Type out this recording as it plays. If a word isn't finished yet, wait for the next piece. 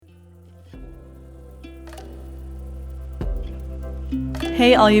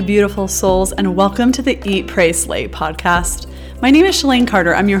Hey, all you beautiful souls, and welcome to the Eat, Pray, Slay podcast. My name is Shalane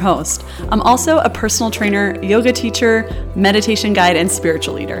Carter. I'm your host. I'm also a personal trainer, yoga teacher, meditation guide, and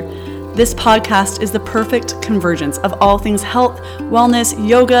spiritual leader. This podcast is the perfect convergence of all things health, wellness,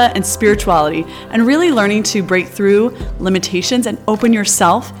 yoga, and spirituality, and really learning to break through limitations and open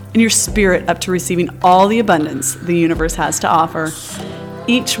yourself and your spirit up to receiving all the abundance the universe has to offer.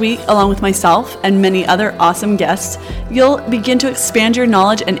 Each week, along with myself and many other awesome guests, you'll begin to expand your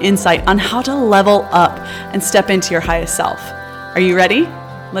knowledge and insight on how to level up and step into your highest self. Are you ready?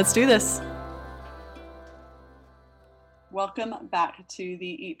 Let's do this. Welcome back to the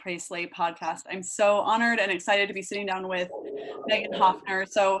Eat, Pray, Slay podcast. I'm so honored and excited to be sitting down with Megan Hoffner.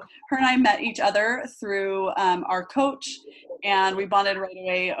 So her and I met each other through our coach, and we bonded right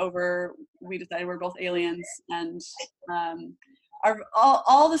away we decided we're both aliens, and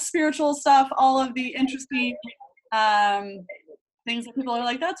all the spiritual stuff, all of the interesting things that people are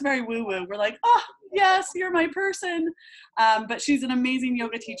like, that's very woo-woo. We're like, oh, yes, you're my person. But she's an amazing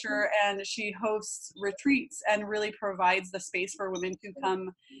yoga teacher, and she hosts retreats and really provides the space for women to come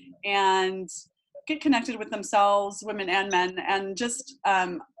and get connected with themselves, women and men. And just,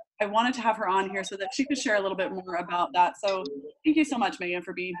 I wanted to have her on here so that she could share a little bit more about that. So thank you so much, Megan,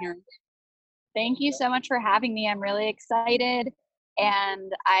 for being here. Thank you so much for having me. I'm really excited.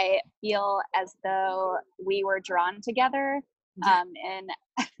 And I feel as though we were drawn together. And,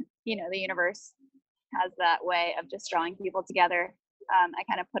 the universe has that way of just drawing people together. I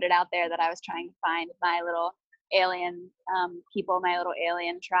kind of put it out there that I was trying to find my little alien people, my little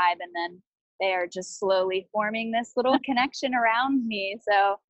alien tribe. And then they are just slowly forming this little connection around me.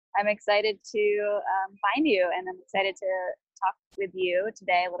 So I'm excited to find you. And I'm excited to talk with you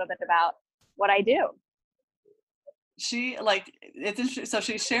today a little bit about what I do. It's interesting. So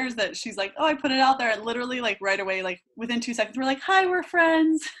she shares that she's like, oh, I put it out there, and literally like right away, like within 2 seconds, we're like, hi, we're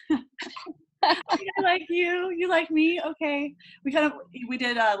friends. I like you like me. Okay. We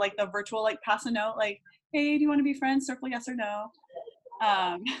did like the virtual, like pass a note, like, hey, do you want to be friends? Circle yes or no.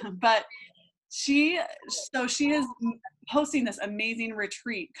 But she is hosting this amazing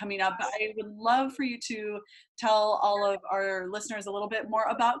retreat coming up. I would love for you to tell all of our listeners a little bit more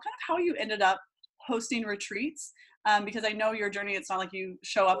about kind of how you ended up hosting retreats. Because I know your journey, it's not like you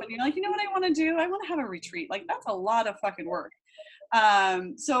show up and you're like, you know what I want to do? I want to have a retreat. Like, that's a lot of fucking work.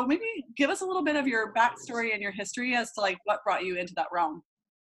 So maybe give us a little bit of your backstory and your history as to like what brought you into that realm.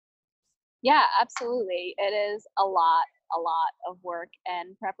 Yeah, absolutely. It is a lot of work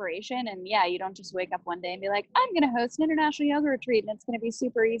and preparation. And yeah, you don't just wake up one day and be like, I'm going to host an international yoga retreat and it's going to be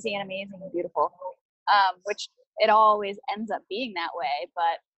super easy and amazing and beautiful, which it always ends up being that way.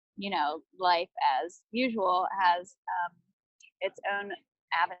 But life as usual has its own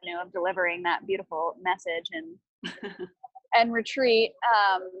avenue of delivering that beautiful message and retreat.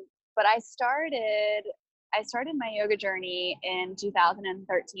 But I started my yoga journey in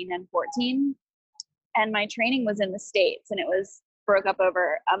 2013 and 14, and my training was in the States, and it was broke up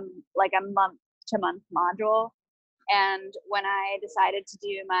over like a month-to-month module. And when I decided to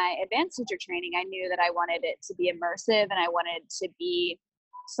do my advanced teacher training, I knew that I wanted it to be immersive, and I wanted to be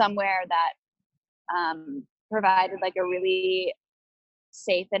somewhere that provided like a really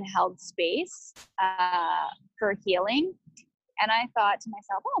safe and held space for healing. And I thought to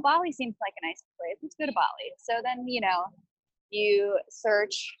myself, oh, Bali seems like a nice place. Let's go to Bali. So then, you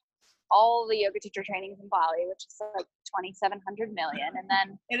search all the yoga teacher trainings in Bali, which is like 2,700 million. And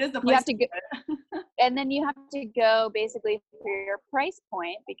then it is the place you have to go, and then you have to go basically for your price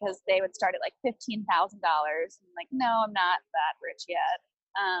point, because they would start at like $15,000. I'm like, no, I'm not that rich yet.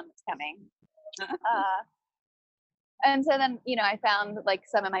 It's coming. And so then, I found like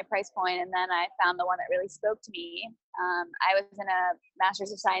some of my price point, and then I found the one that really spoke to me. I was in a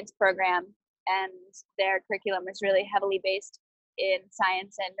Master's of Science program, and their curriculum was really heavily based in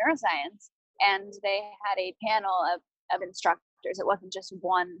science and neuroscience. And they had a panel of instructors. It wasn't just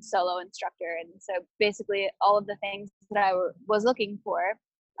one solo instructor. And so basically all of the things that I was looking for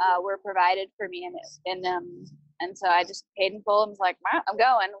were provided for me. And so I just paid in full and was like, I'm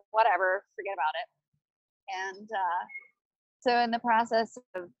going, whatever, forget about it. And so in the process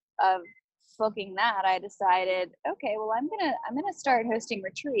of booking that, I decided, okay, well, I'm gonna start hosting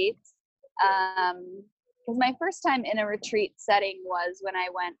retreats. Because my first time in a retreat setting was when I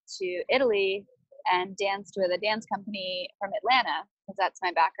went to Italy and danced with a dance company from Atlanta, because that's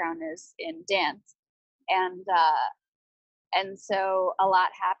my background is in dance. And so a lot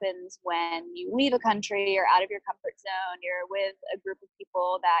happens when you leave a country, you're out of your comfort zone, you're with a group of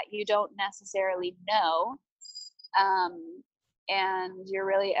people that you don't necessarily know, and you're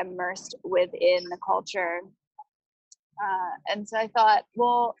really immersed within the culture. And so I thought,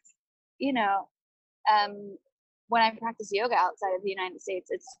 well, you know, um, when I practice yoga outside of the United States,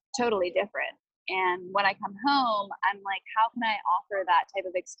 it's totally different. And when I come home, I'm like, how can I offer that type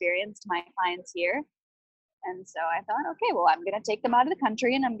of experience to my clients here? And so I thought, okay, well, I'm going to take them out of the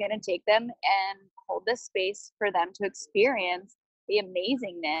country and I'm going to take them and hold this space for them to experience the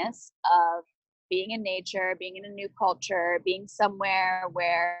amazingness of being in nature, being in a new culture, being somewhere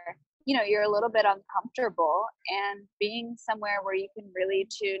where, you're a little bit uncomfortable, and being somewhere where you can really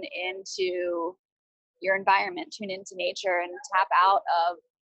tune into your environment, tune into nature, and tap out of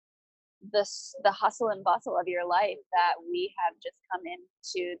the hustle and bustle of your life that we have just come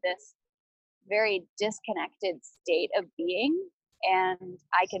into this very disconnected state of being. And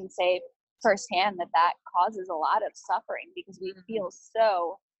I can say firsthand that that causes a lot of suffering, because we feel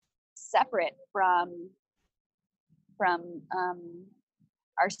so separate from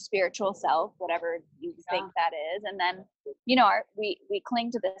our spiritual self, whatever you think that is. And then, we cling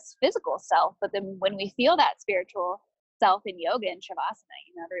to this physical self, but then when we feel that spiritual self in yoga and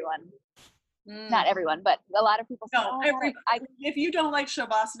shavasana, not everyone, but a lot of people say, no, if you don't like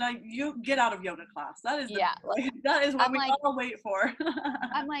shavasana, you get out of yoga class. That is that is what we all wait for.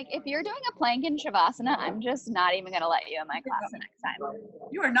 I'm like, if you're doing a plank in shavasana, I'm just not even gonna let you in my class the next time.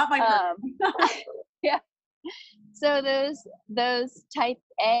 You are not my person. Yeah. So those type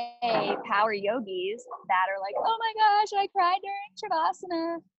A power yogis that are like, oh my gosh, I cried during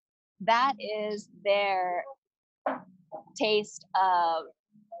shavasana, that is their taste of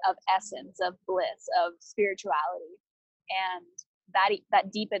essence, of bliss, of spirituality. And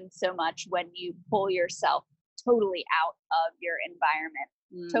that deepens so much when you pull yourself totally out of your environment,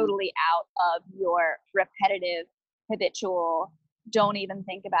 totally out of your repetitive, habitual, don't even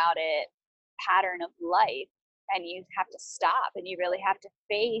think about it pattern of life. And you have to stop, and you really have to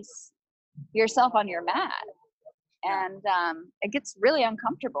face yourself on your mat. And it gets really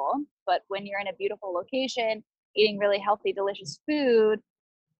uncomfortable, but when you're in a beautiful location, eating really healthy, delicious food,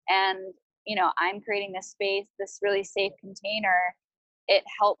 and I'm creating this space, this really safe container, it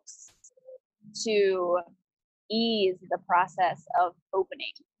helps to ease the process of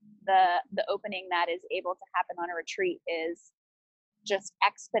opening. The opening that is able to happen on a retreat is just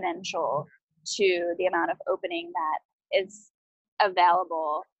exponential to the amount of opening that is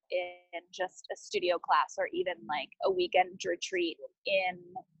available in just a studio class, or even like a weekend retreat in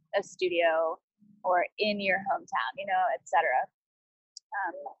a studio or in your hometown, etc.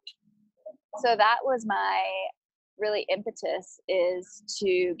 So that was my really impetus, is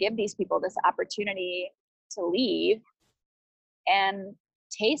to give these people this opportunity to leave and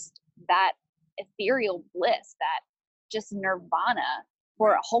taste that ethereal bliss, that just nirvana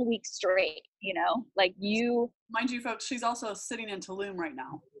for a whole week straight, like you. Mind you, folks, she's also sitting in Tulum right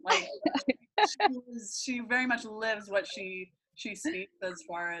now. Like she very much lives what she speaks, as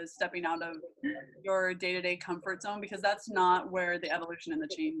far as stepping out of your day-to-day comfort zone, because that's not where the evolution and the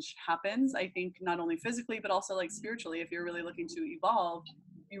change happens. I think not only physically, but also like spiritually. If you're really looking to evolve,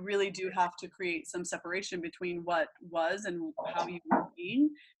 you really do have to create some separation between what was and how you were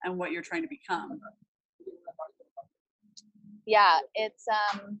being and what you're trying to become. Yeah, it's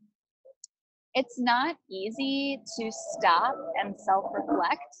not easy to stop and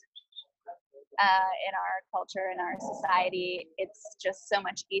self-reflect in our culture, in our society. It's just so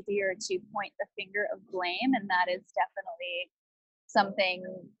much easier to point the finger of blame, and that is definitely something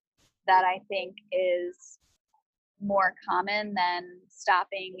that I think is more common than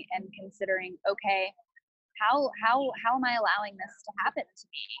stopping and considering, okay, how am I allowing this to happen to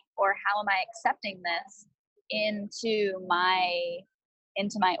me, or how am I accepting this into my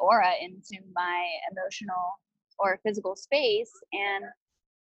aura, into my emotional or physical space, and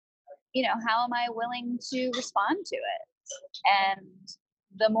how am I willing to respond to it? And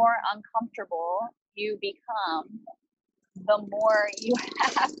the more uncomfortable you become, the more you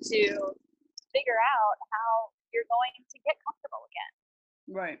have to figure out how you're going to get comfortable again.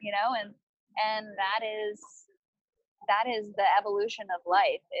 Right. And that is the evolution of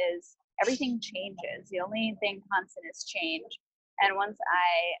life. Is everything changes. The only thing constant is change. And once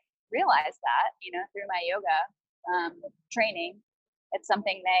I realized that, through my yoga training, it's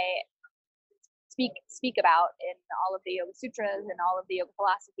something they speak about in all of the Yoga Sutras and all of the yoga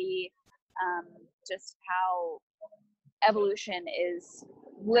philosophy, just how evolution is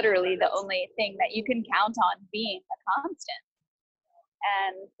literally the only thing that you can count on being a constant.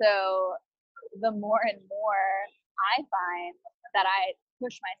 And so the more and more I find that I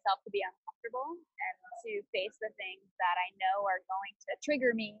push myself to be uncomfortable and to face the things that I know are going to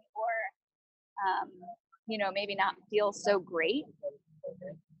trigger me, or maybe not feel so great,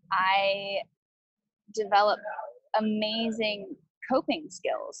 I develop amazing coping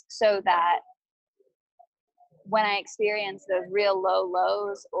skills so that when I experience those real low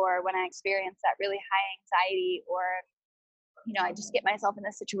lows, or when I experience that really high anxiety, or, I just get myself in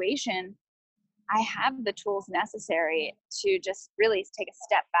this situation, I have the tools necessary to just really take a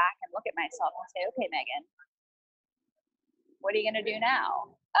step back and look at myself and say, okay, Megan, what are you going to do now?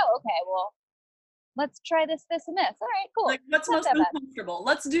 Oh, okay, well, let's try this, this, and this. All right, cool. Like, what's most uncomfortable?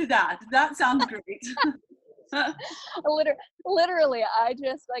 Let's do that. That sounds great. Literally, I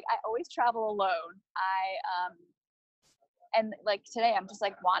just, like, I always travel alone. And like today, I'm just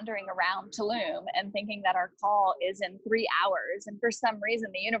like wandering around Tulum and thinking that our call is in 3 hours. And for some reason,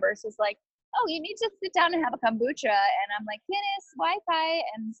 the universe is like, oh, you need to sit down and have a kombucha. And I'm like, Guinness, Wi-Fi.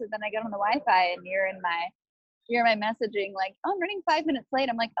 And so then I get on the Wi-Fi, and you're in my messaging like, oh, I'm running 5 minutes late.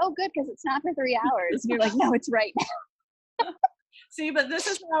 I'm like, oh, good, because it's not for 3 hours. And you're like, no, it's right now. See, but this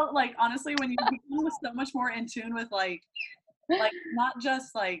is how, like, honestly, when you become so much more in tune with like not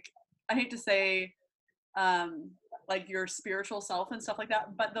just like, I hate to say, like your spiritual self and stuff like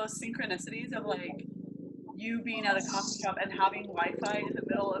that, but those synchronicities of like you being at a coffee shop and having Wi-Fi in the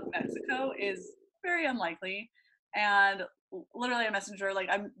middle of Mexico is very unlikely. And literally a messenger, like,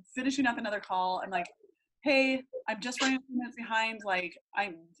 I'm finishing up another call. I'm like, hey, I'm just running a few minutes behind. Like,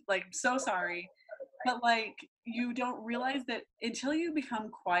 I'm like so sorry. But like, you don't realize that until you become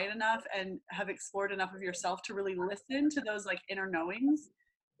quiet enough and have explored enough of yourself to really listen to those like inner knowings,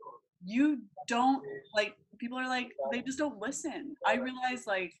 you don't, like, people are like, they just don't listen. I realize,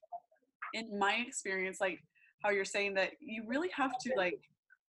 like, in my experience, like how you're saying that you really have to like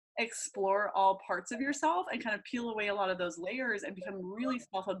explore all parts of yourself and kind of peel away a lot of those layers and become really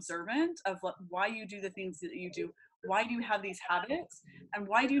self-observant of why you do the things that you do. Why do you have these habits, and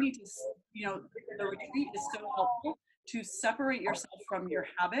why do you need to, the retreat is so helpful to separate yourself from your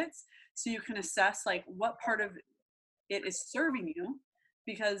habits so you can assess like what part of it is serving you,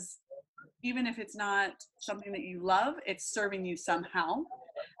 because even if it's not something that you love, it's serving you somehow.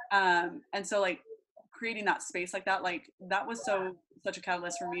 And so like creating that space like that was such a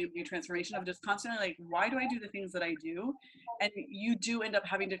catalyst for me of new transformation, of just constantly like, why do I do the things that I do? And you do end up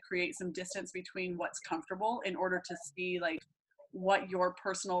having to create some distance between what's comfortable in order to see like what your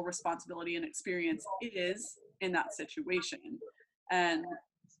personal responsibility and experience is in that situation. And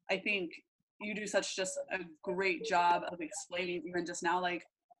I think you do such just a great job of explaining even just now, like,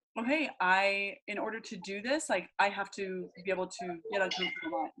 okay, in order to do this, like, I have to be able to get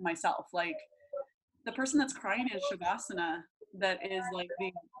uncomfortable myself. Like, the person that's crying in Shavasana, that is like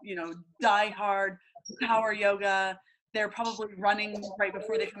the, die hard power yoga, they're probably running right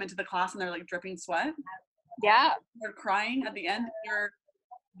before they come into the class and they're like dripping sweat. Yeah. They're crying at the end.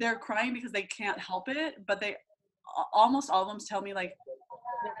 They're crying because they can't help it, but they almost all of them tell me like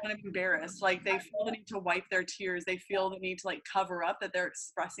they're kind of embarrassed. Like, they feel the need to wipe their tears. They feel the need to like cover up that they're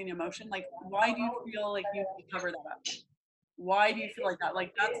expressing emotion. Like, why do you feel like you need to cover that up? Why do you feel like that?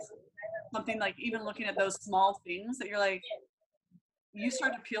 Like, that's something, like, even looking at those small things that you're like, you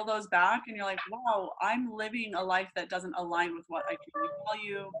start to peel those back and you're like, wow, I'm living a life that doesn't align with what I truly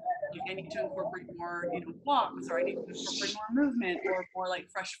value. Like, I need to incorporate more, walks, or I need to incorporate more movement or more like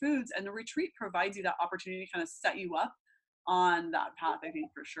fresh foods. And the retreat provides you that opportunity to kind of set you up on that path, I think,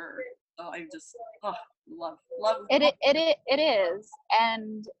 for sure. So I just love it is.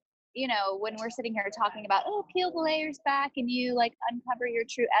 And when we're sitting here talking about, oh, peel the layers back and you like uncover your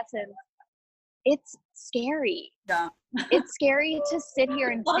true essence, it's scary. Yeah. It's scary to sit here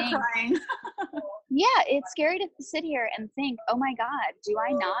and think. Yeah, it's scary to sit here and think, oh my God, do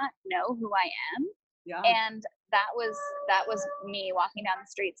I not know who I am? Yeah. And that was me walking down the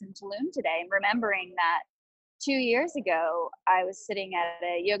streets in Tulum today and remembering that 2 years ago, I was sitting at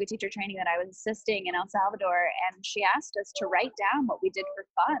a yoga teacher training that I was assisting in El Salvador, and she asked us to write down what we did for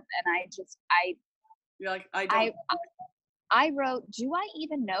fun. And you're like, I wrote, do I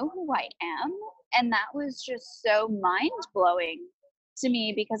even know who I am? And that was just so mind-blowing to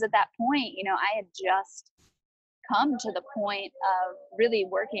me, because at that point, I had just come to the point of really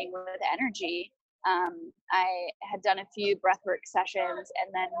working with energy. I had done a few breathwork sessions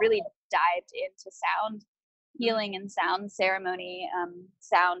and then really dived into sound healing and sound ceremony,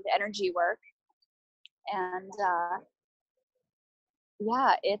 sound energy work. And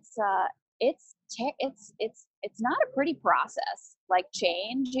yeah, it's not a pretty process, like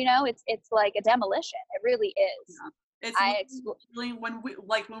change, it's like a demolition. It really is. Yeah. It's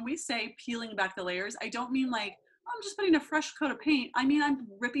when we say peeling back the layers, I don't mean like, I'm just putting a fresh coat of paint. I mean, I'm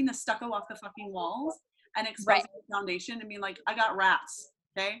ripping the stucco off the fucking walls and exposing the foundation and being like, I got rats,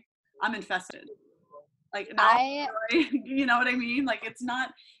 okay? I'm infested. Like now, you know what I mean? Like it's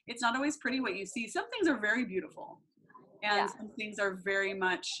not always pretty what you see. Some things are very beautiful, and some things are very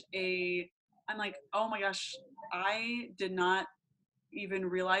much I'm like, oh my gosh, I did not even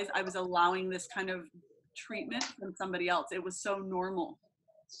realize I was allowing this kind of treatment from somebody else. It was so normal.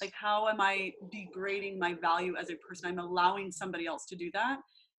 Like, how am I degrading my value as a person? I'm allowing somebody else to do that.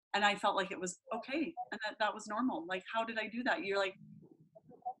 And I felt like it was okay. And that was normal. Like, how did I do that? You're like,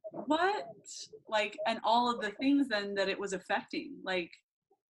 what? Like, and all of the things then that it was affecting. Like,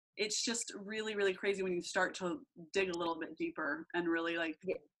 it's just really, really crazy when you start to dig a little bit deeper and really like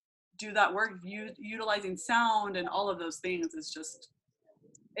do that work. Utilizing sound and all of those things is just,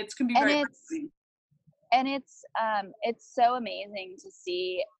 it can be and very it's so amazing to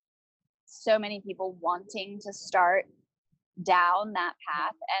see so many people wanting to start down that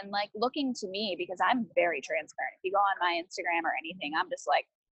path and like looking to me, because I'm very transparent. If you go on my Instagram or anything, I'm just like,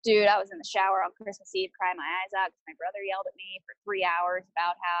 dude, I was in the shower on Christmas Eve crying my eyes out because my brother yelled at me for 3 hours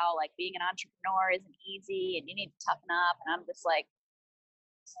about how like being an entrepreneur isn't easy and you need to toughen up. And I'm just like,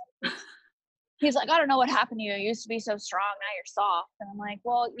 he's like, I don't know what happened to you. You used to be so strong. Now you're soft. And I'm like,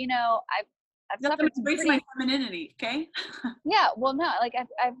 well, you know, I've suffered some my femininity, okay? Yeah, well, no, like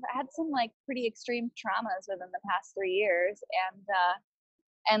I've had some like pretty extreme traumas within the past 3 years,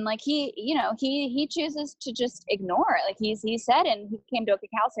 and like he, you know, he chooses to just ignore it. Like he said, and he came to a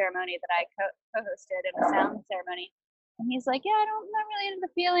cacao ceremony that I co-hosted in a sound ceremony, and he's like, yeah, I'm not really into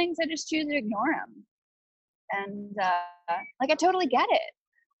the feelings. I just choose to ignore them, and like I totally get it.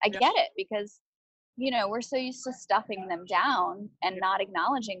 I get it, because you know, we're so used to stuffing them down and not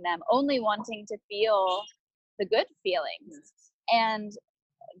acknowledging them, only wanting to feel the good feelings. And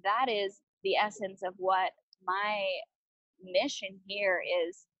that is the essence of what my mission here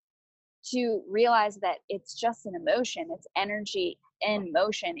is, to realize that it's just an emotion, it's energy in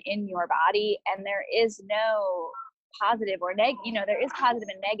motion in your body, and there is no positive or negative. You know, there is positive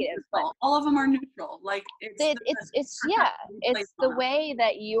and negative, but all of them are neutral. Like it's the way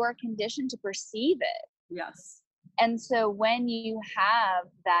that you are conditioned to perceive it. Yes. And so when you have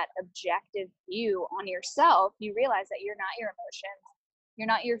that objective view on yourself, you realize that you're not your emotions, you're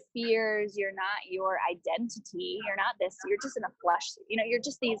not your fears, you're not your identity, you're not this, you're just in a flesh suit. You know, you're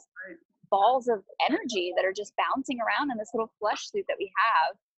just these balls of energy that are just bouncing around in this little flesh suit that we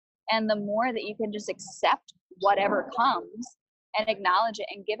have. And the more that you can just accept whatever comes and acknowledge it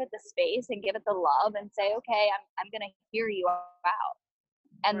and give it the space and give it the love and say, okay, I'm going to hear you out.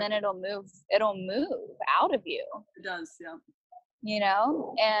 And then it'll move out of you. It does, yeah. You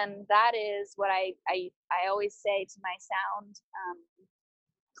know, and that is what I always say to my sound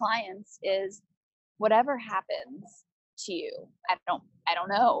clients is, whatever happens to you, I don't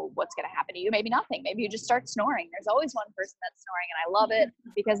know what's going to happen to you. Maybe nothing. Maybe you just start snoring. There's always one person that's snoring, and I love it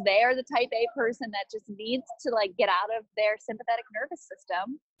because they are the type A person that just needs to like get out of their sympathetic nervous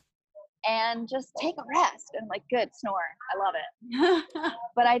system and just take a rest. And like, good, snore. I love it.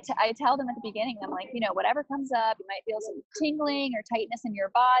 But I tell them at the beginning, I'm like, you know, whatever comes up, you might feel some tingling or tightness in your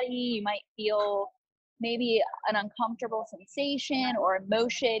body. You might feel maybe an uncomfortable sensation or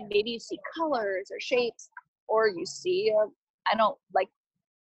emotion. Maybe you see colors or shapes, or you see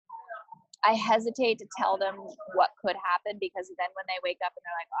I hesitate to tell them what could happen, because then when they wake up and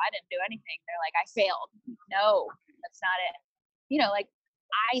they're like, oh, I didn't do anything, they're like, I failed. No, that's not it. You know, like,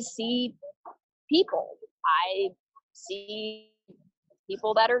 I see people. I see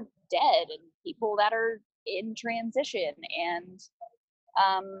people that are dead and people that are in transition, and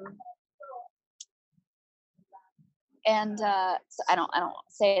so I don't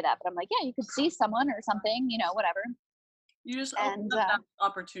say that, but I'm like, yeah, you could see someone or something, you know, whatever. You just open up that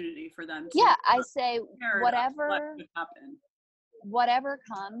opportunity for them to, yeah, I say whatever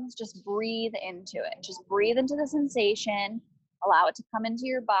comes, just breathe into it. Just breathe into the sensation, allow it to come into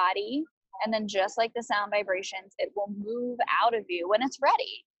your body, and then just like the sound vibrations, it will move out of you when it's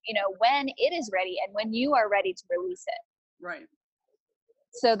ready. You know, when it is ready and when you are ready to release it. Right.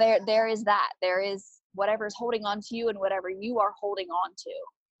 So there is that. There is whatever is holding on to you and whatever you are holding on to.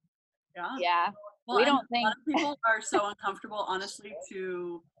 Yeah. Well, we don't think a lot of people are so uncomfortable, honestly,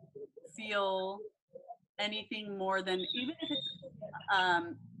 to feel anything more than, even if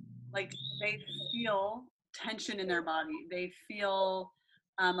it's like they feel tension in their body, they feel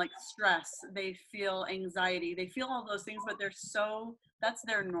like stress, they feel anxiety, they feel all those things, but that's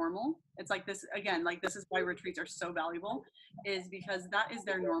their normal. It's like this, again, like this is why retreats are so valuable, is because that is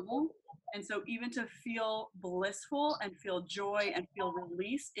their normal. And so even to feel blissful and feel joy and feel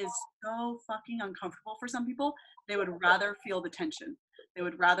release is so fucking uncomfortable for some people. They would rather feel the tension. They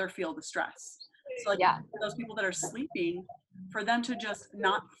would rather feel the stress. So like those people that are sleeping, for them to just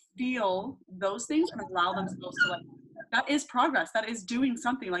not feel those things and allow themselves to like, that is progress. That is doing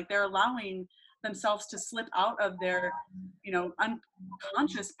something. Like they're allowing themselves to slip out of their, you know,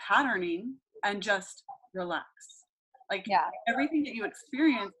 unconscious patterning and just relax. Like Yeah. everything that you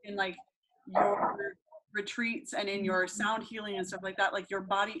experience in like your retreats and in your sound healing and stuff like that, like your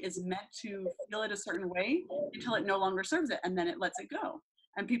body is meant to feel it a certain way until it no longer serves it, and then it lets it go.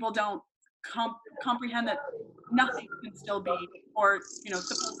 And people don't comprehend that nothing can still be, or you know,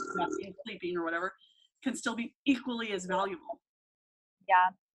 supposed nothing, sleeping or whatever, can still be equally as valuable. Yeah.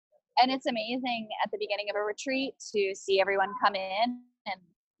 And it's amazing at the beginning of a retreat to see everyone come in and,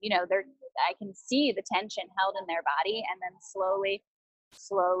 you know, I can see the tension held in their body, and then slowly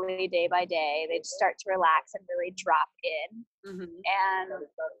day by day they just start to relax and really drop in. Mm-hmm. And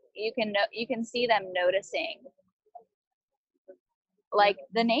you can see them noticing like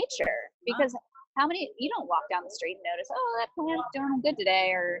the nature, because how many, you don't walk down the street and notice, oh, that plant's doing good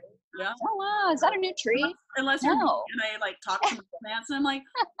today, or Yeah. oh wow, is that a new tree? Unless you're No. and I like talk to my plants and I'm like,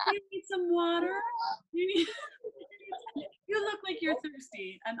 you need some water. You need you look like you're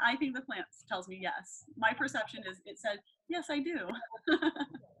thirsty. And I think the plant tells me yes. My perception is it said, yes, I do. But,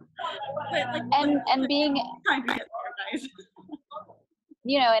 like, And being, time to get there, guys.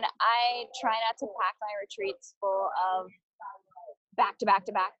 you know, and I try not to pack my retreats full of back to back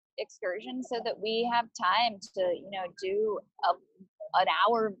to back excursions, so that we have time to, you know, do an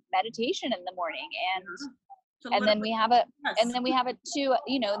hour meditation in the morning, and then we have a Yes. and then we have a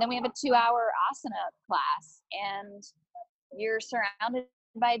 2-hour asana class, and you're surrounded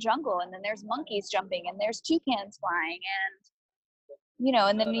by jungle, and then there's monkeys jumping, and there's toucans flying, and you know,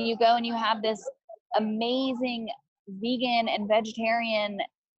 and then you go and you have this amazing vegan and vegetarian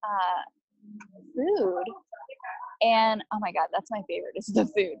food. And oh my god, that's my favorite, is the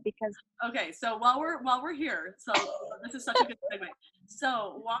food. Because okay, so while we're here, so this is such a good segue.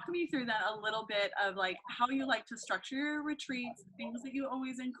 So walk me through that a little bit of like how you like to structure your retreats, things that you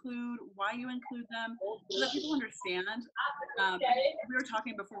always include, why you include them, so that people understand. We were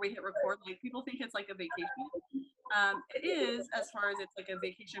talking before we hit record, like people think it's like a vacation. It is, as far as it's like a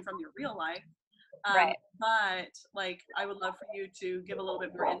vacation from your real life. right. But like I would love for you to give a little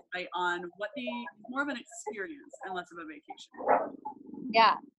bit more insight on what more of an experience and less of a vacation.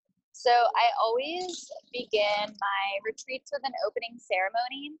 Yeah. So I always begin my retreats with an opening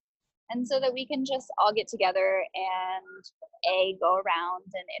ceremony. And so that we can just all get together and go around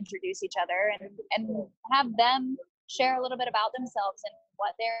and introduce each other, and have them share a little bit about themselves and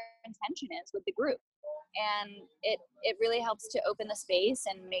what their intention is with the group. And it really helps to open the space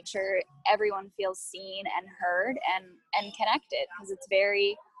and make sure everyone feels seen and heard and connected, because it's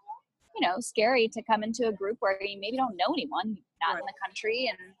very, you know, scary to come into a group where you maybe don't know anyone, not in the country,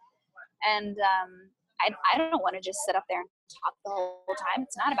 and I don't want to just sit up there and talk the whole time.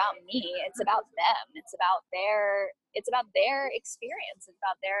 It's not about me. It's about them. It's about their experience. It's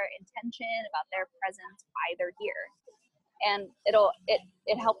about their intention, about their presence, why they're here. And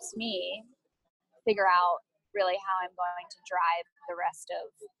it helps me figure out really how I'm going to drive the rest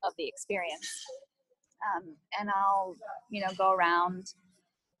of the experience. And I'll, you know, go around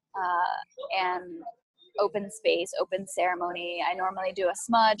and open space, open ceremony. I normally do a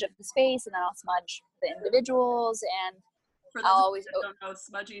smudge of the space, and then I'll smudge the individuals. And for those always that don't know,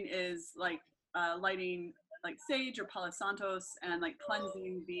 smudging is like lighting like sage or Palo Santos and like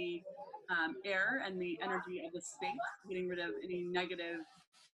cleansing the air and the energy of the space, getting rid of any negative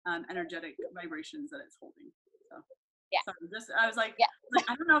energetic vibrations that it's holding. So yeah, sorry, I was like,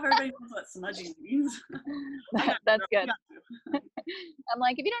 I don't know if everybody knows what smudging means. That's good. I'm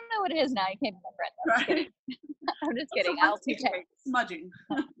like, if you don't know what it is now, you can't be my friend. I'm just kidding. I'm just kidding. I'll teach it. Smudging.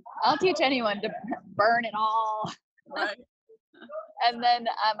 I'll teach anyone to burn it all. Right. And then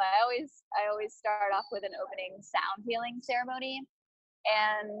I always start off with an opening sound healing ceremony,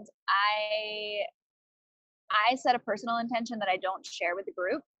 and I set a personal intention that I don't share with the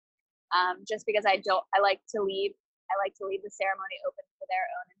group, just because I like to leave the ceremony open for their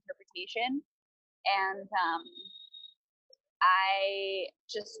own interpretation. And I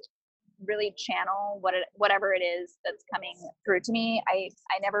just really channel whatever it is that's coming through to me. I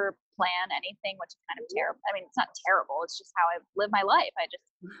never plan anything, which is kind of terrible. I mean, it's not terrible. It's just how I live my life. I just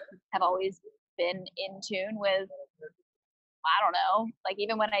have always been in tune with, I don't know, like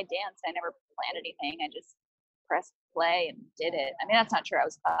even when I danced, I never planned anything. I just pressed play and did it. I mean, that's not true. I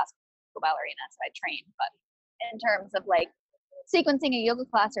was a classical ballerina, so I trained. But in terms of like sequencing a yoga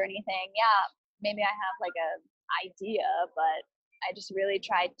class or anything, yeah, maybe I have like a idea, but I just really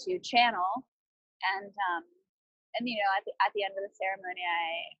tried to channel. And you know, at the end of the ceremony,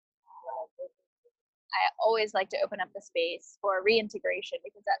 I always like to open up the space for reintegration,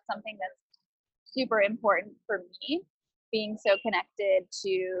 because that's something that's super important for me, being so connected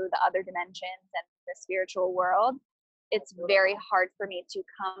to the other dimensions and the spiritual world. It's very hard for me to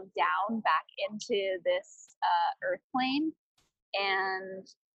come down back into this earth plane and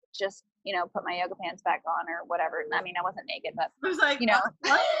just, you know, put my yoga pants back on or whatever. I mean, I wasn't naked, but I was like, you know,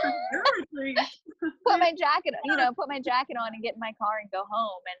 what? Seriously? put my jacket, you know, put my jacket on and get in my car and go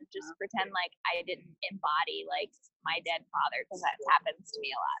home and just pretend like I didn't embody like my dead father, because that happens to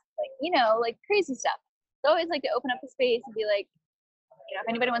me a lot. Like, you know, like crazy stuff. So I always like to open up the space and be like, you know, if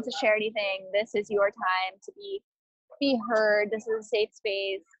anybody wants to share anything, this is your time to be heard. This is a safe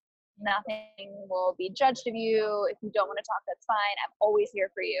space. Nothing will be judged of you. If you don't want to talk, that's fine. I'm always here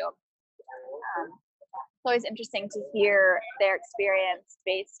for you. It's always interesting to hear their experience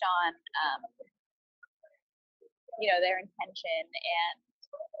based on, you know, their intention, and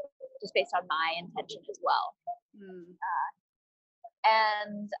just based on my intention as well.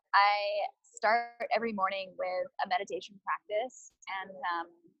 And I start every morning with a meditation practice, and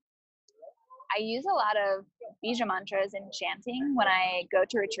I use a lot of bija mantras and chanting when I go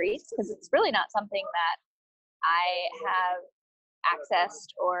to retreats, because it's really not something that I have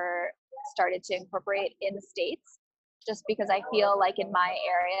accessed or started to incorporate in the States, just because I feel like in my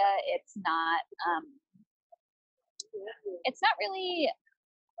area it's not really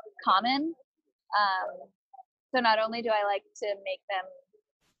common. So not only do I like to make them,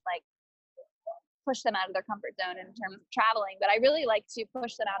 like, push them out of their comfort zone in terms of traveling, but I really like to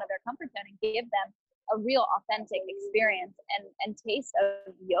push them out of their comfort zone and give them a real authentic experience and taste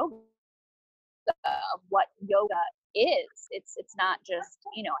of yoga, of what yoga is. It's not just,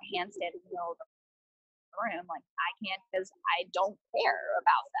 you know, a handstand in the middle of the room. Like, I can't, because I don't care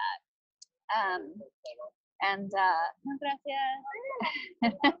about that. No, gracias.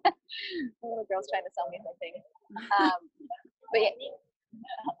 The little girl's trying to sell me something. But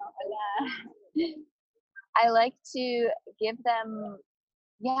yeah, I like to give them,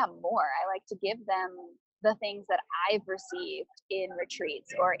 more. I like to give them the things that I've received in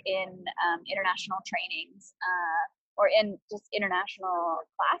retreats or in international trainings, or in just international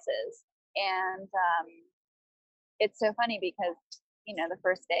classes. And it's so funny because, you know, the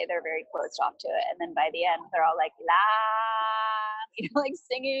first day they're very closed off to it, and then by the end they're all like, la, you know, like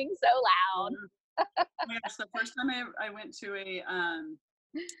singing so loud. Oh my gosh, the first time I went to a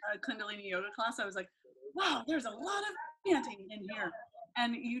Kundalini yoga class, I was like, wow, there's a lot of chanting in here.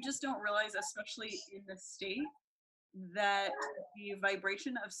 And you just don't realize, especially in the state, that the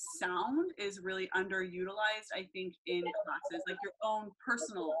vibration of sound is really underutilized, I think, in classes, like your own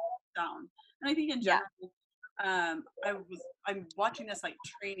personal sound. And I think in general, I'm watching this like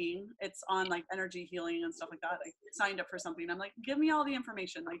training. It's on like energy healing and stuff like that. I signed up for something. I'm like, give me all the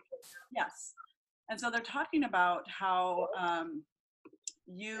information. Like, yes. And so they're talking about how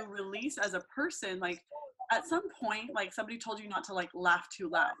you release as a person, like at some point, like somebody told you not to like laugh too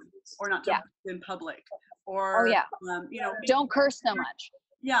loud, or not to in public, or you know, don't curse so much.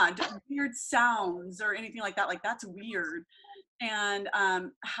 Yeah, weird sounds or anything like that. Like, that's weird. And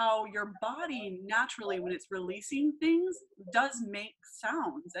how your body naturally, when it's releasing things, does make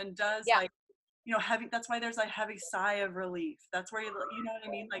sounds and does like, you know, heavy. That's why there's a heavy sigh of relief. That's where you know what I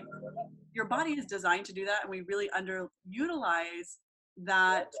mean? Like, your body is designed to do that, and we really underutilize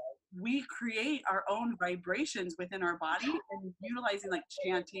that. We create our own vibrations within our body, and utilizing like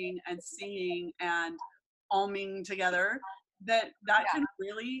chanting and singing and alming together, that can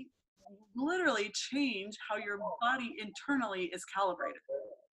really literally change how your body internally is calibrated.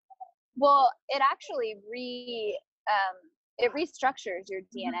 Well, it actually it restructures your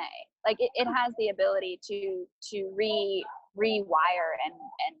DNA. Like, it has the ability to rewire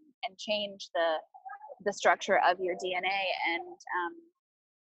and change the structure of your DNA. And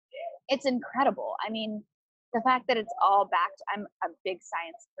it's incredible. I mean, the fact that it's all backed. I'm a big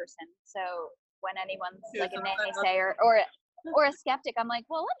science person, so when anyone's like a naysayer or a skeptic, I'm like,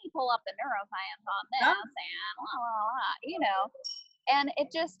 well, let me pull up the neuroscience on this, and blah, blah, blah, you know. And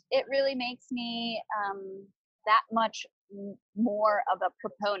it really makes me that much more of a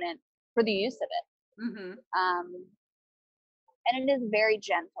proponent for the use of it. And it is very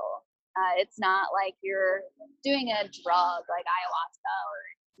gentle. It's not like you're doing a drug like ayahuasca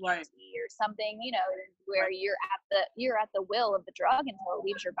or something, you know, where you're at the will of the drug until it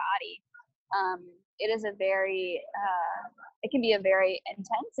leaves your body. It is it can be a very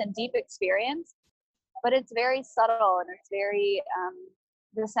intense and deep experience, but it's very subtle, and it's very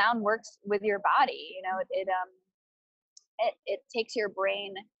the sound works with your body. You know, it takes your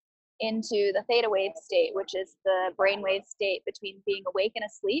brain into the theta wave state, which is the brainwave state between being awake and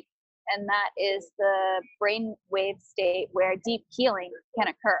asleep. and that is the brainwave state where deep healing can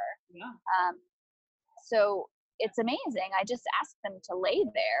occur. Yeah. So it's amazing. I just asked them to lay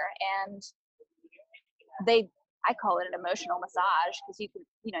there, and I call it an emotional massage, because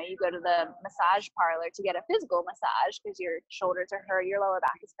you go to the massage parlor to get a physical massage because your shoulders are hurt, your lower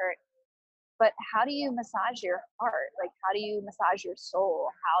back is hurt. But how do you massage your heart? Like, how do you massage your soul?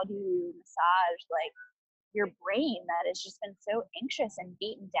 How do you massage like your brain that has just been so anxious and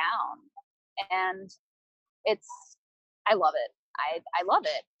beaten down? And I love it. I love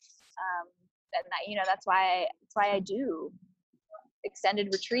it. And that's why I do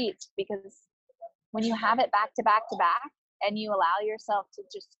extended retreats, because when you have it back to back to back, and you allow yourself to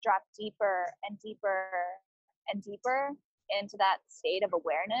just drop deeper and deeper and deeper into that state of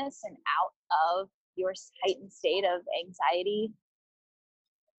awareness and out of your heightened state of anxiety,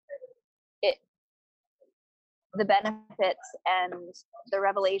 the benefits and the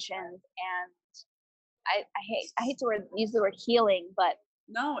revelations, and I hate to use the word healing, but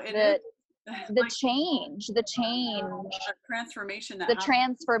no, it is the change, the transformation, the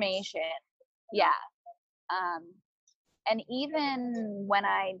transformation. Yeah. And even when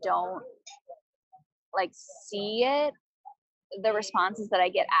I don't like see it, the responses that I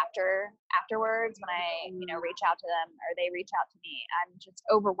get afterwards, when I reach out to them or they reach out to me, I'm just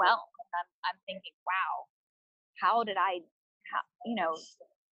overwhelmed. I'm thinking, wow, how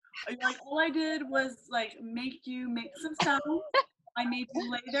like, all I did was like make some sounds. I made you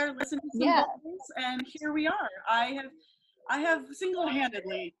lay there, listen to some vocals, and here we are. I have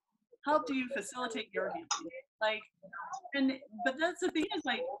single-handedly helped you facilitate your healing. But that's the thing, is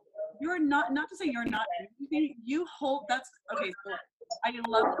like, you're not to say you're not anything. You hold, that's okay. So I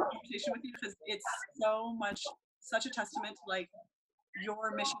love the conversation with you, because it's such a testament to like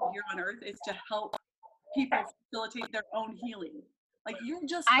your mission here on earth is to help people facilitate their own healing. Like, you're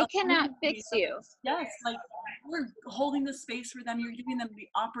just, I cannot fix you. Yes, like, we're holding the space for them. You're giving them the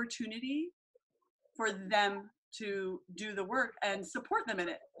opportunity for them to do the work and support them in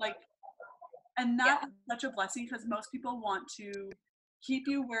it. Like, and that is such a blessing, because most people want to keep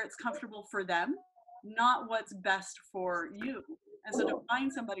you where it's comfortable for them, not what's best for you. And so to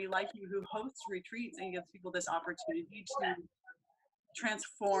find somebody like you who hosts retreats and gives people this opportunity to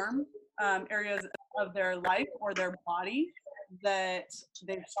transform areas of their life or their body that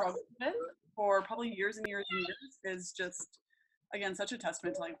they've struggled with for probably years and years and years is just, again, such a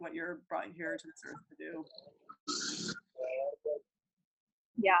testament to like what you're brought here to this earth to do.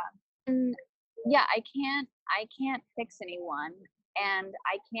 Yeah. And yeah, I can't fix anyone, and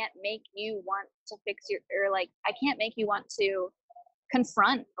I can't make you want to fix I can't make you want to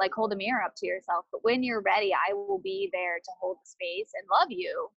confront, like hold a mirror up to yourself. But when you're ready, I will be there to hold the space and love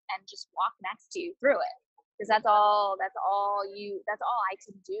you and just walk next to you through it. Because that's all I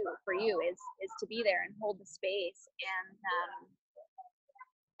can do for you is to be there and hold the space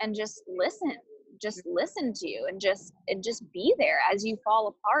and just listen to you and just be there as you fall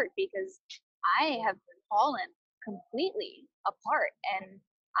apart, because I have fallen completely apart, and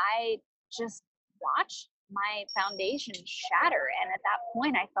I just watched my foundation shatter. And at that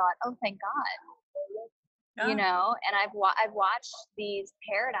point I thought, oh, thank God. And I've watched these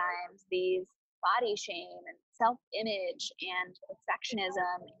paradigms, these body shame and self-image and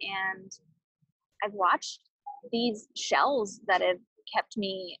perfectionism, and I've watched these shells that have kept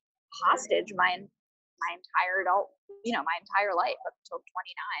me hostage my entire my entire life up until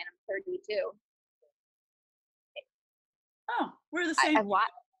 29. I'm 32. Oh, we're the same.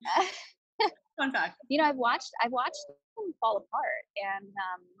 Fun fact. I've watched them fall apart,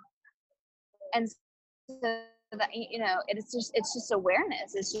 and so that it's just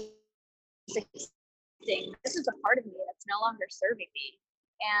awareness. It's just this is a part of me that's no longer serving me,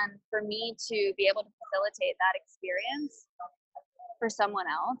 and for me to be able to facilitate that experience for someone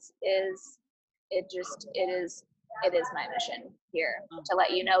else is my mission here, to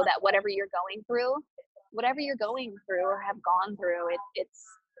let you know that whatever you're going through or have gone through, it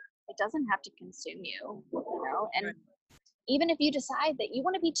doesn't have to consume you, and even if you decide that you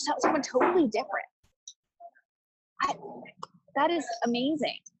want to be someone totally different, that is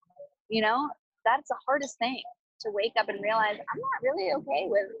amazing. That's the hardest thing, to wake up and realize I'm not really okay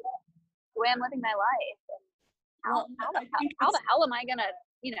with the way I'm living my life. How the hell am I gonna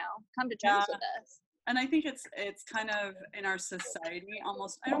come to terms with this? And I think it's kind of in our society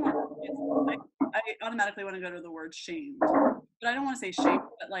almost, I automatically want to go to the word shamed, but I don't want to say shame,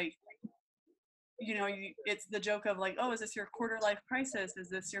 but like, it's the joke of like, oh, is this your quarter life crisis? Is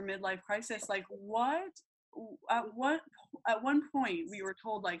this your midlife crisis? Like, at one point we were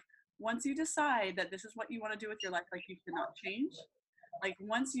told, like, once you decide that this is what you want to do with your life, like, you cannot change. Like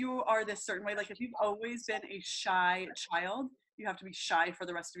once you are this certain way, like if you've always been a shy child, you have to be shy for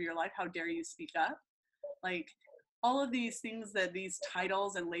the rest of your life. How dare you speak up? Like all of these things, that these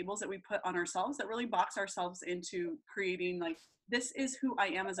titles and labels that we put on ourselves that really box ourselves into creating like, this is who I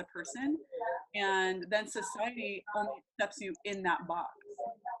am as a person. And then society only accepts you in that box.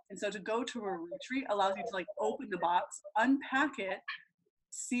 And so to go to a retreat allows you to like open the box, unpack it,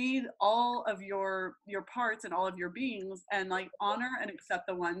 see all of your parts and all of your beings, and like honor and accept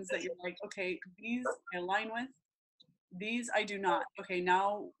the ones that you're like, okay, these I align with, these I do not. Okay,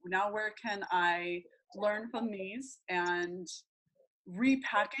 now where can I learn from these and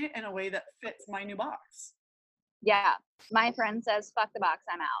repack it in a way that fits my new box? Yeah. My friend says, fuck the box,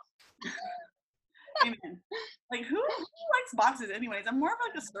 I'm out. Amen. Like who likes boxes anyways? I'm more of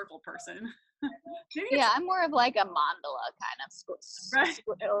like a circle person. Yeah, I'm more of like a mandala kind of Right.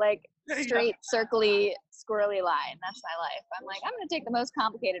 like There you go. straight, circly, squirrely line. That's my life. I'm like, I'm gonna take the most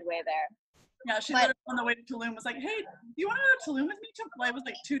complicated way there. Yeah, she But- on the way to Tulum was like, hey, do you want to go to Tulum with me? It was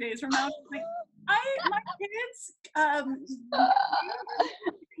like 2 days from now. She's like, my kids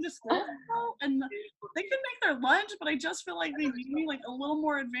to school and they can make their lunch, but I just feel like they need me like a little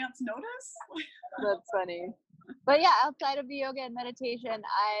more advance notice. That's funny. But yeah, outside of the yoga and meditation,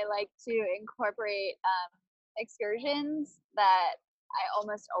 I like to incorporate excursions that I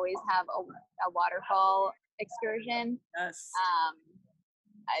almost always have a waterfall excursion. Yes.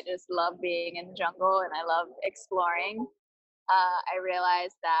 I just love being in the jungle and I love exploring. I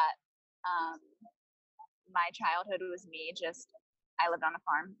realized that my childhood was me I lived on a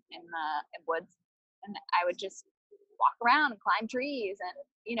farm in woods, and I would just walk around and climb trees and,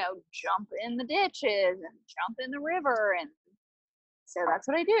 jump in the ditches and jump in the river. And so that's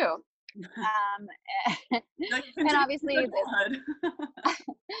what I do. And obviously,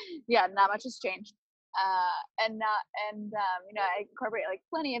 yeah, not much has changed. I incorporate like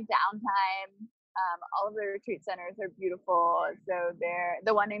plenty of downtime. All of the retreat centers are beautiful. So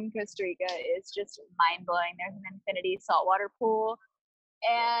the one in Costa Rica is just mind blowing. There's an infinity saltwater pool,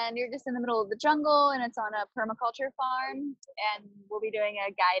 and you're just in the middle of the jungle, and it's on a permaculture farm. And we'll be doing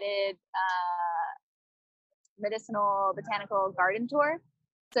a guided medicinal botanical garden tour.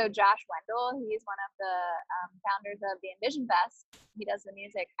 So Josh Wendell, he's one of the founders of the Envision Fest. He does the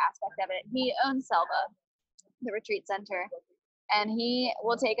music aspect of it. He owns Selva, the retreat center, and he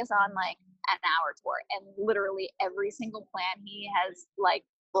will take us on like an hour tour. And literally every single plant he has like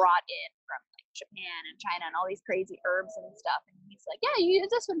brought in from like Japan and China and all these crazy herbs and stuff. And he's like, yeah, you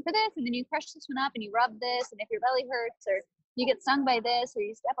use this one for this, and then you crush this one up and you rub this, and if your belly hurts or you get stung by this or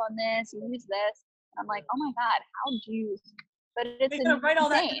you step on this, you use this. I'm like, oh my God, how do you? But it's write all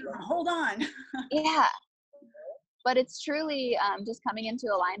that down. Hold on. Yeah. But it's truly just coming into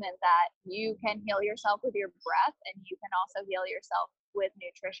alignment that you can heal yourself with your breath, and you can also heal yourself with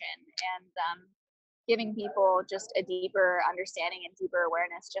nutrition, and giving people just a deeper understanding and deeper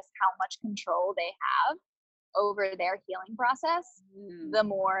awareness just how much control they have over their healing process, the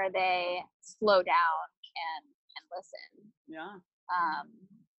more they slow down and listen. Yeah.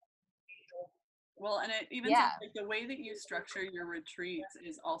 Well, and it even seems like the way that you structure your retreats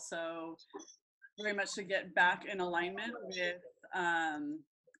is also very much to get back in alignment with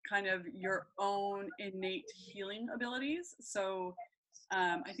kind of your own innate healing abilities. So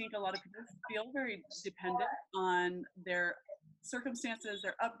I think a lot of people feel very dependent on their circumstances,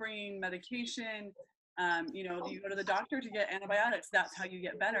 their upbringing, medication. Do you go to the doctor to get antibiotics? That's how you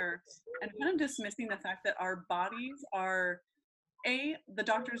get better. And kind of dismissing the fact that our bodies are, the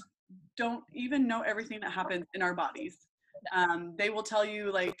doctors don't even know everything that happens in our bodies. They will tell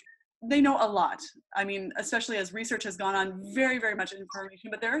you like, they know a lot. I mean, especially as research has gone on, very, very much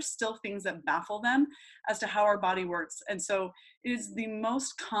information, but there are still things that baffle them as to how our body works. And so it is the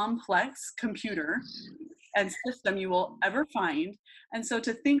most complex computer and system you will ever find. And so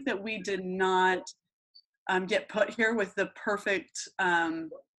to think that we did not get put here with the perfect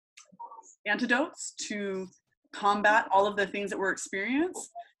antidotes to combat all of the things that we're experiencing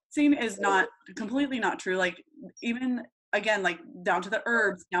is not completely not true. Like even again, like down to the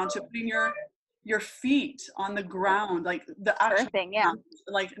herbs, down to putting your feet on the ground, like the actual thing,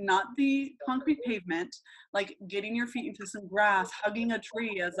 like not the concrete pavement, like getting your feet into some grass, hugging a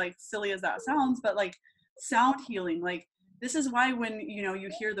tree, as like silly as that sounds, but like sound healing. Like this is why when you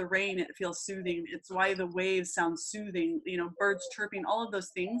hear the rain, it feels soothing. It's why the waves sound soothing. Birds chirping, all of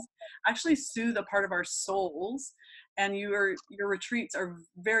those things actually soothe a part of our souls. And your retreats are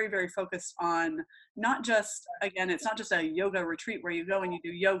very, very focused on not just, again, it's not just a yoga retreat where you go and you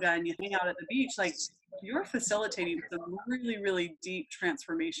do yoga and you hang out at the beach. Like you're facilitating some really, really deep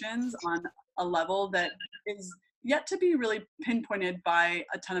transformations on a level that is yet to be really pinpointed by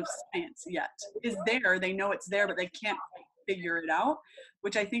a ton of science yet. Is there, they know it's there, but they can't figure it out,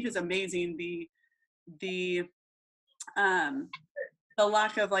 which I think is amazing. The um the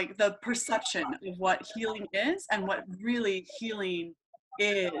lack of like the perception of what healing is and what really healing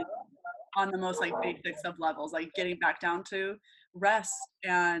is on the most like basics of levels, like getting back down to rest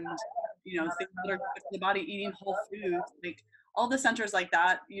and things that are good for the body, eating whole foods, like all the centers like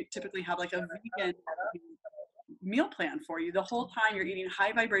that. You typically have like a vegan meal plan for you the whole time. You're eating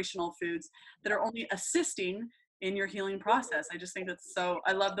high vibrational foods that are only assisting in your healing process. I just think that's so,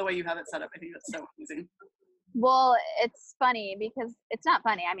 I love the way you have it set up. I think that's so amazing. Well, it's funny because it's not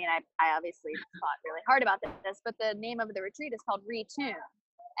funny. I mean, I obviously thought really hard about this, but the name of the retreat is called Retune.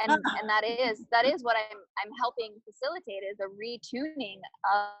 And that is what I'm helping facilitate, is a retuning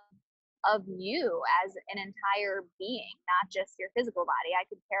of you as an entire being, not just your physical body. I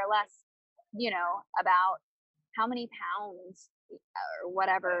could care less, about how many pounds or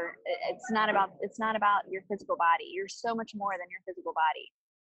whatever. It's not about your physical body. You're so much more than your physical body.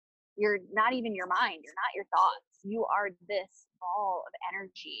 You're not even your mind. You're not your thoughts. You are this ball of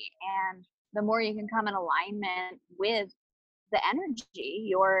energy. And the more you can come in alignment with the energy,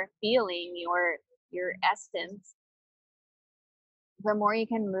 your feeling, your essence, the more you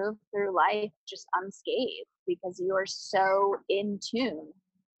can move through life just unscathed, because you are so in tune.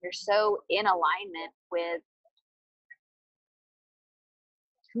 You're so in alignment with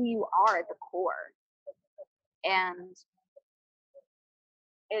who you are at the core. And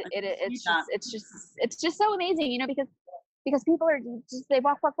it's just so amazing, because people are just, they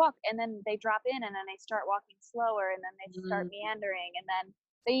walk, and then they drop in, and then they start walking slower, and then they start meandering, and then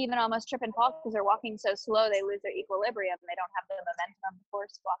they even almost trip and fall because they're walking so slow they lose their equilibrium. They don't have the momentum of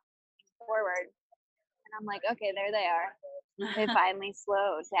force walking forward. And I'm like, okay, there they are. They finally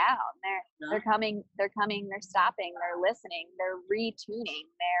slowed down. They're coming, they're stopping, they're listening, they're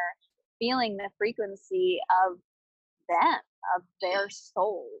retuning, they're feeling the frequency of them, of their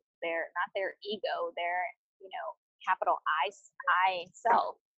soul, not their ego, their capital I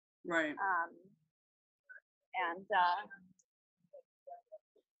self. Right. And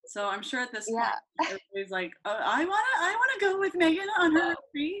so I'm sure at this point everybody's like, oh, I wanna go with Megan on her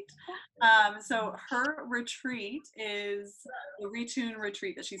retreat. So her retreat is the Retune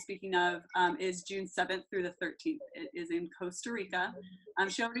retreat that she's speaking of, is June 7th through the 13th. It is in Costa Rica.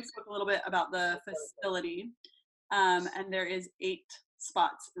 She already spoke a little bit about the facility, and there is 8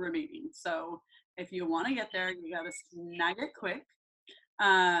 spots remaining. So if you want to get there, you gotta snag it quick.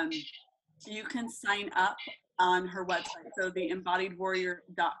 You can sign up on her website, so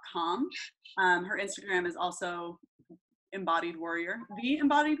theembodiedwarrior.com. Her Instagram is also Embodied Warrior. The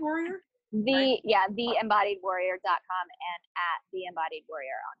Embodied Warrior? theembodiedwarrior.com and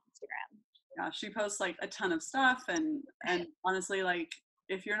 @theembodiedwarrior on Instagram. Yeah, she posts like a ton of stuff, and honestly, like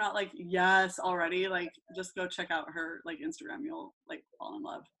if you're not like yes already, like just go check out her like Instagram. You'll like fall in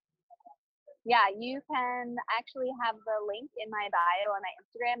love. Yeah, you can actually have the link in my bio on my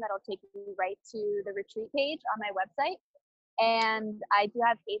Instagram that'll take you right to the retreat page on my website. And I do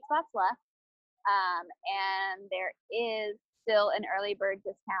have 8 spots left. And there is still an early bird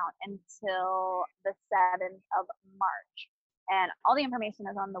discount until the 7th of March. And all the information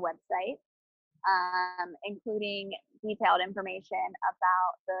is on the website, including detailed information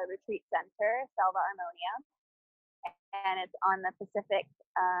about the retreat center, Selva Armonia. And it's on the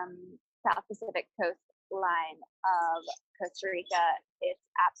South Pacific coastline of Costa Rica. It's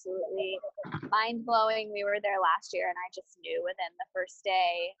absolutely mind-blowing. We were there last year, and I just knew within the first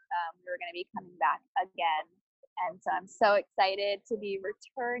day we were going to be coming back again. And so I'm so excited to be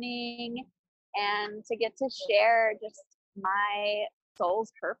returning and to get to share just my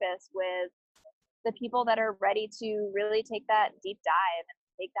soul's purpose with the people that are ready to really take that deep dive and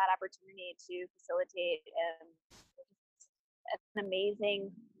take that opportunity to facilitate an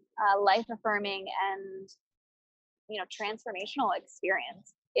amazing life affirming and transformational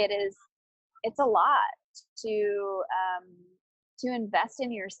experience. It's a lot to invest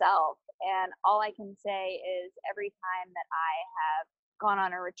in yourself, and all I can say is every time that I have gone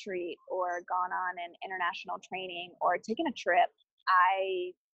on a retreat or gone on an international training or taken a trip,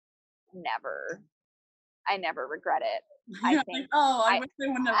 I never regret it. I think, like, oh, I wish I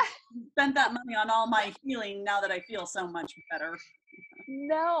wouldn't have spent that money on all my healing now that I feel so much better.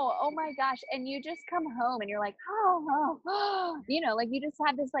 No, oh my gosh. And you just come home and you're like, oh, like you just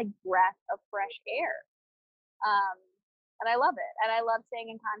had this like breath of fresh air. And I love it. And I love staying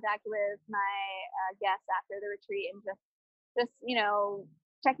in contact with my guests after the retreat and just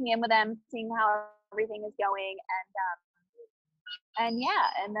checking in with them, seeing how everything is going. And And yeah,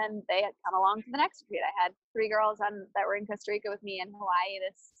 and then they had come along to the next retreat. I had 3 girls that were in Costa Rica with me in Hawaii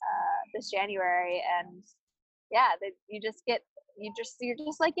this January, and yeah, you're just like,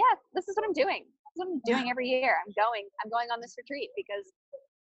 yeah, this is what I'm doing. This is what I'm doing every year. I'm going on this retreat because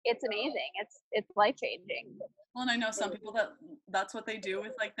it's amazing. It's life changing. Well, and I know some people that's what they do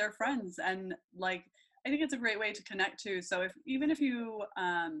with like their friends, and like I think it's a great way to connect too. So even if you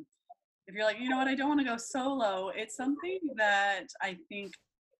if you're like, you know what, I don't want to go solo, it's something that I think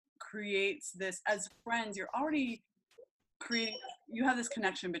creates this as friends. You're already creating, you have this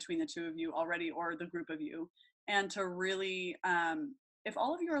connection between the two of you already, or the group of you, and to really if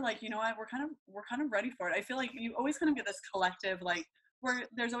all of you are like, you know what, we're kind of ready for it. I feel like you always kind of get this collective, like, where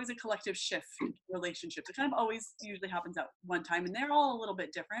there's always a collective shift in relationships. It kind of always usually happens at one time, and they're all a little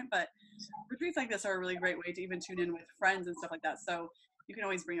bit different, but retreats like this are a really great way to even tune in with friends and stuff like that. So you can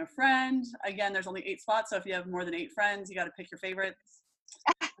always bring a friend. Again, there's only 8 spots, so if you have more than 8 friends, you got to pick your favorites.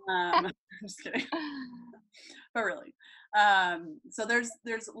 I'm just kidding. But really, so there's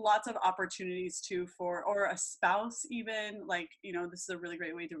lots of opportunities too or a spouse even, like, you know, this is a really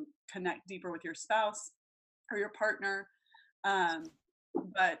great way to connect deeper with your spouse or your partner.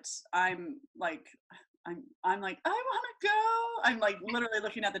 But I'm like, I want to go. I'm like literally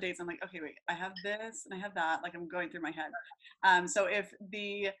looking at the dates. I'm like, okay, wait, I have this and I have that. Like, I'm going through my head. So if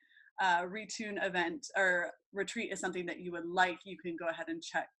the Retune event or retreat is something that you would like, you can go ahead and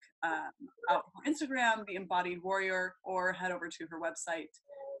check out her Instagram, The Embodied Warrior, or head over to her website,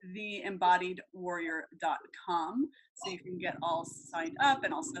 theembodiedwarrior.com, so you can get all signed up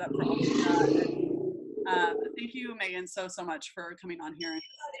and all set up for all of that. Thank you, Megan, so much for coming on here and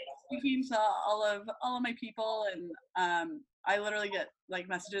speaking to all of my people. And I literally get like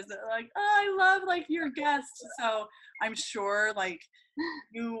messages that are like, oh, I love like your guests. So I'm sure like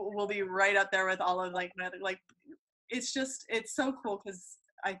you will be right up there with all of like it's so cool, because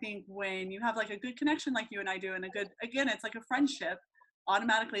I think when you have like a good connection like you and I do, and it's like a friendship,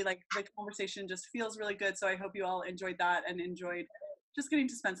 automatically like the conversation just feels really good. So I hope you all enjoyed that and enjoyed just getting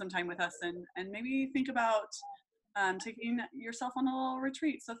to spend some time with us, and maybe think about taking yourself on a little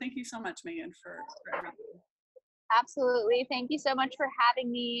retreat. So thank you so much, Megan, for everything. Absolutely. Thank you so much for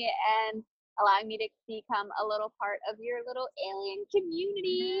having me and allowing me to become a little part of your little alien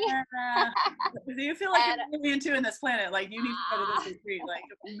community. Yeah. Do you feel like you're an alien too in this planet? Like, you need to go to this retreat. Like,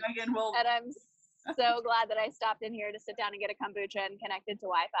 Megan will. And I'm so glad that I stopped in here to sit down and get a kombucha and connected to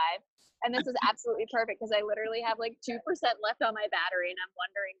Wi-Fi. And this is absolutely perfect because I literally have like 2% left on my battery, and I'm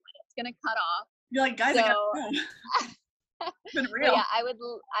wondering when it's gonna cut off. You're like, guys, I gotta go. It's been real. Yeah, I would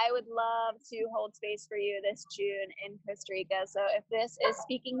love to hold space for you this June in Costa Rica. So if this is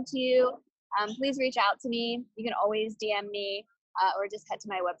speaking to you, please reach out to me. You can always DM me or just head to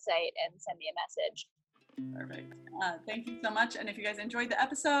my website and send me a message. Perfect. Thank you so much. And if you guys enjoyed the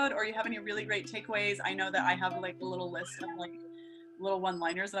episode, or you have any really great takeaways, I know that I have like a little list of like little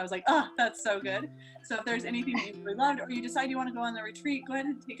one-liners that I was like, oh, that's so good. So if there's anything that you really loved, or you decide you want to go on the retreat, go ahead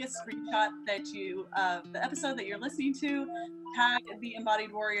and take a screenshot of the episode that you're listening to, tag The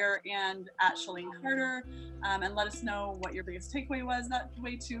Embodied Warrior and at Shalane Carter, and let us know what your biggest takeaway was. That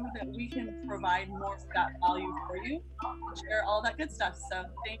way too, that we can provide more of that value for you, share all that good stuff. So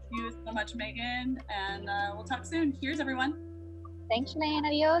thank you so much, Megan, and we'll talk soon. Cheers, everyone. Thanks, Shalane.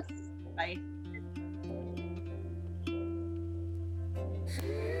 Adios. Bye.